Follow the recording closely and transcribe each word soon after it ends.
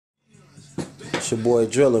It's your boy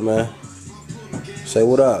Driller, man. Say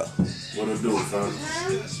what up. What it do, fam?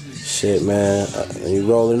 Shit, man. You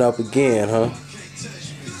rolling up again, huh?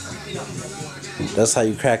 That's how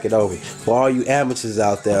you crack it over. For all you amateurs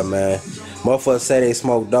out there, man. Motherfuckers say they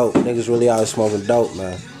smoke dope. Niggas really out smoking dope,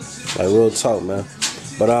 man. Like real talk, man.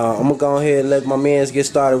 But I'm gonna go ahead and let my mans get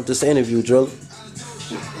started with this interview, Driller.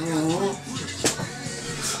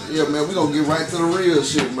 Yeah, man, we gonna get right to the real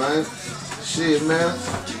shit, man. Shit, man.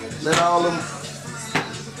 Let all them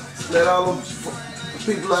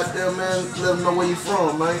people out there, man, let them know where you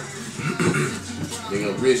from, man.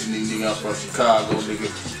 Nigga, originally, nigga, I'm from Chicago, nigga,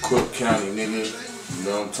 Cook County, nigga. You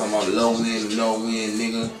know what I'm talking about? Low end, no end,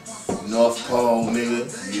 nigga. North Pole,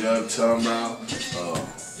 nigga. You know what I'm talking about?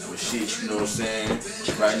 But shit, you know what I'm saying?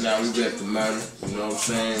 Right now, we ready to murder. You know what I'm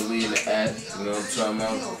saying? We in the act. You know what I'm talking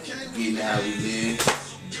about? Getting how we live.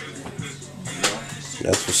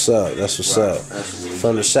 That's what's up. That's what's up.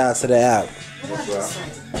 From the shot to the app.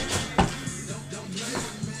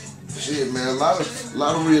 Shit, man, a lot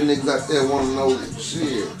of real niggas out there want to know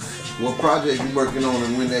shit. What project you working on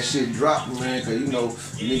and when that shit dropping, man? Cause you know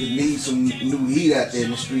niggas need some new heat out there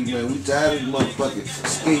in the street, man. We tired of the motherfucking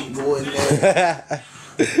skateboarding there.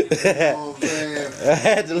 You know what I'm saying? I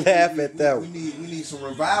had to laugh at that one. We need some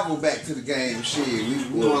revival back to the game, shit.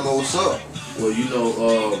 We want to know what's up. Well, you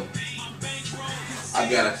know, I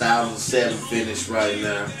got 1007 finished right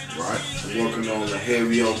now. Right. I'm working on the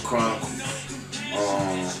Harry Chronicle.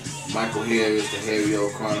 Michael Harris, the Harry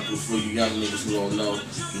Chronicles. For you young niggas who don't know,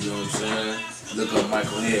 you know what I'm saying? Look up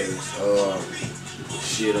Michael Harris. I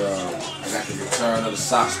got the Return of the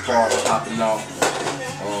Sox part popping off.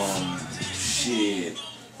 Shit.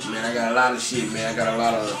 Man, I got a lot of shit, man. I got a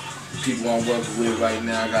lot of people I'm working with right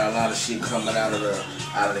now. I got a lot of shit coming out of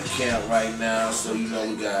the camp right now. So you know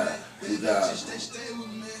we got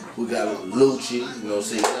Lucci, you know what I'm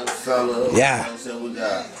saying, young fella. Yeah. You know what I'm saying? We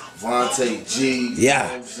got Vontae G. Yeah. You know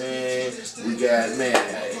what I'm saying? We got, man,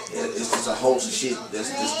 it's just a host of shit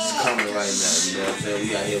that's coming right now. You know what I'm saying?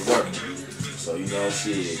 We out here working. So, you know,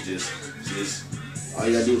 shit, just all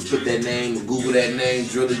you gotta do is put that name, Google that name,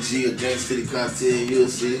 Driller G or gangstacitycartel, you'll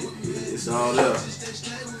see it. It's all there.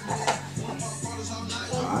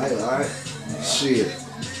 Alright. Shit.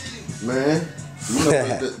 Man. You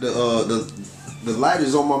know, the light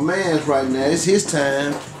is on my man's right now. It's his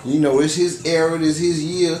time. You know, it's his era, it's his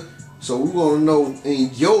year. So we want to know, in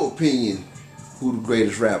your opinion, who the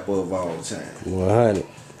greatest rapper of all time. 100.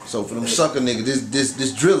 So for them sucker niggas,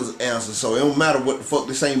 this Driller's answer. So it don't matter what the fuck,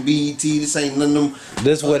 this ain't BET, this ain't none of them.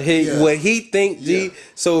 This what he think, G. Yeah.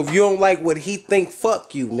 So if you don't like what he think,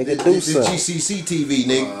 fuck you, nigga. This something. GCC TV,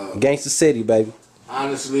 nigga. Gangsta City, baby.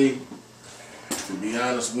 Honestly, to be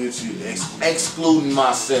honest with you, excluding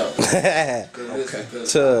myself. Okay.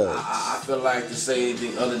 Cause I feel like to say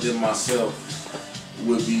anything other than myself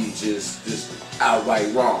would be just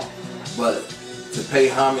outright wrong. But to pay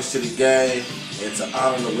homage to the game and to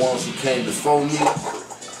honor the ones who came before me,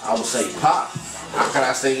 I would say Pop. How can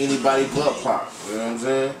I say anybody but Pop? You know what I'm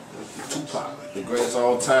saying? Tupac, the greatest of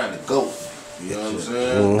all time, the GOAT. You know what I'm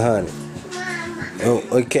saying?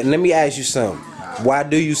 100. Okay, let me ask you something. Why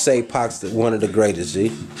do you say Pac's one of the greatest,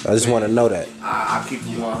 G? I just want to know that. I keep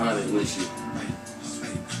you 100 with you.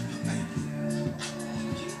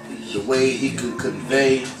 The way he could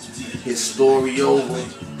convey his story over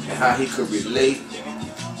and how he could relate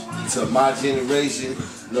to my generation,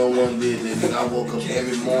 no one did that. I woke up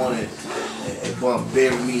every morning and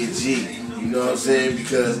bury me a G. You know what I'm saying?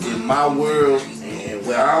 Because in my world and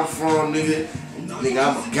where I'm from, nigga,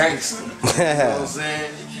 I'm a gangster. You know what I'm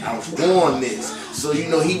saying? I was born this. So, you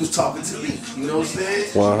know, he was talking to me. You know what I'm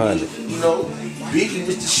saying? 100. You know, Biggie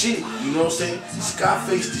was the shit. You know what I'm saying?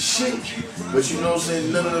 Scarface the shit. But you know what I'm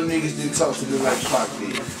saying? None of them niggas didn't talk to me like Pac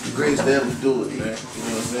did. The greatest to ever do it, man. You know what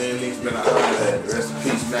I'm saying? Niggas been out of that. Rest in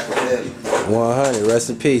peace, Machiavelli. 100. Rest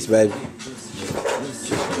in peace, baby.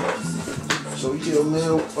 So, yeah,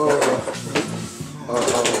 man,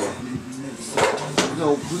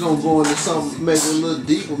 we're gonna go into something, make it a little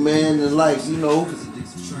deeper, man, and like, you know,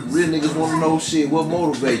 real niggas want to know shit. What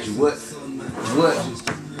motivates you? What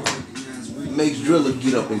makes Driller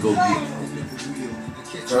get up and go get it?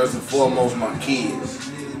 First and foremost, my kids.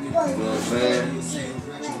 You know what I'm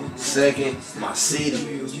saying? Second, my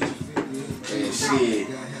city. And shit,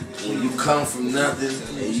 when you come from nothing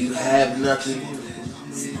and you have nothing,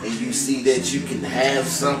 and you see that you can have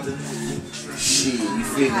something, shit, you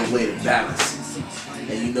figure a way to balance it.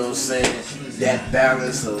 And you know what I'm saying? That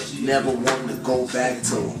balance of never wanting to go back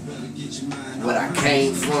to what I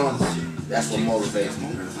came from, that's what motivates me.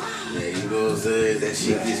 Yeah, you know what I'm saying? That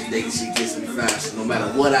shit gets me faster, no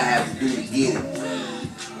matter what I have to do to get it.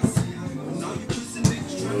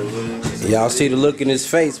 Y'all see the look in his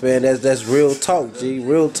face, man. That's real talk, G.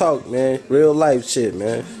 Real talk, man. Real life shit,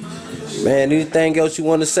 man. Man, anything else you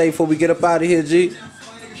want to say before we get up out of here, G?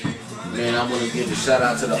 Man, I want to give a shout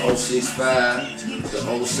out to the 065,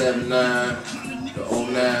 the 079, the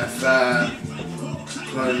 095,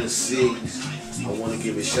 106. I want to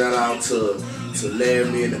give a shout out to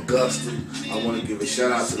Laramie and Augusta. I want to give a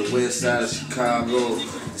shout out to the west side of Chicago,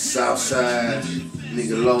 the south side,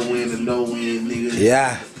 nigga, low end and no end, nigga.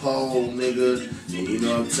 Yeah. Pole, nigga. And you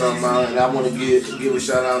know what I'm talking about? And I want to give a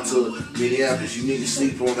shout out to Minneapolis. You niggas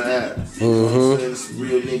sleep on the app. You know what I'm saying? There's some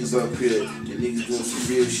real niggas up here. And niggas doing some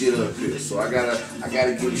real shit up here. So I gotta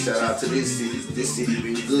give a shout out to this city. This city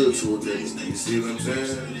been good to us. You see what I'm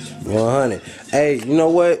saying? 100. Hey, you know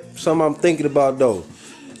what? Something I'm thinking about though.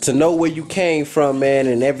 To know where you came from, man,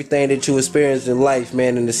 and everything that you experienced in life,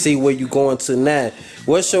 man, and to see where you going to now.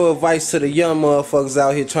 What's your advice to the young motherfuckers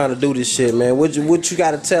out here trying to do this shit, man? What you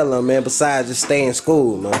gotta tell them, man, besides just stay in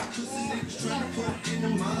school, man?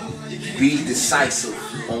 Be decisive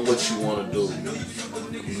on what you want to do.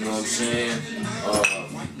 You know what I'm saying?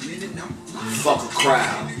 Fuck a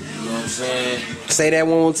crowd. You know what I'm saying? Say that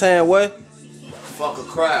one more time, what? Fuck a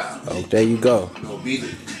crowd. Oh, there you go. You know,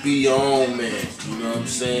 be your own man. You know what I'm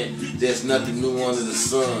saying? There's nothing new under the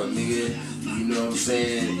sun, nigga. You know what I'm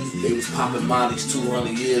saying? They was popping mollies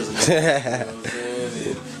 200 years ago. You know what I'm saying?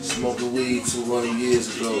 And smoking weed 200 years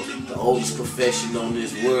ago. The oldest profession on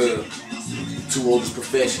this world. Two oldest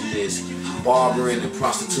professions is barbering and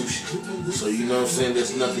prostitution. So you know what I'm saying?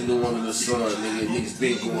 There's nothing new under the sun, nigga. Niggas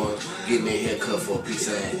been going getting their hair cut for a piece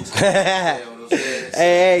of ass.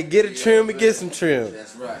 Hey, get a trim and get some trim.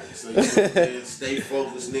 That's right. So you know what I'm saying? Stay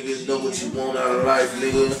focused, nigga. Know what you want out of life,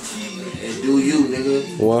 nigga. And do you,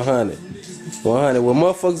 nigga. 100. 100. Well,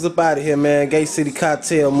 motherfuckers up out of here, man. Gay City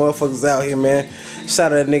Cartel, motherfuckers out here, man.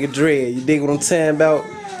 Shout out that nigga Dread. You dig what I'm saying about?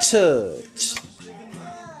 Chudge.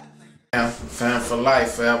 Fan for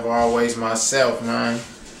life, forever, always myself, man.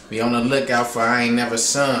 Be on the lookout for I Ain't Never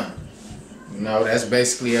Son. You know, that's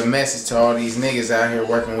basically a message to all these niggas out here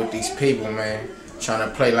working with these people, man. Trying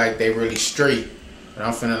to play like they really street. But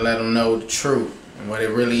I'm finna let them know the truth and what it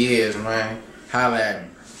really is, man. Holla at me.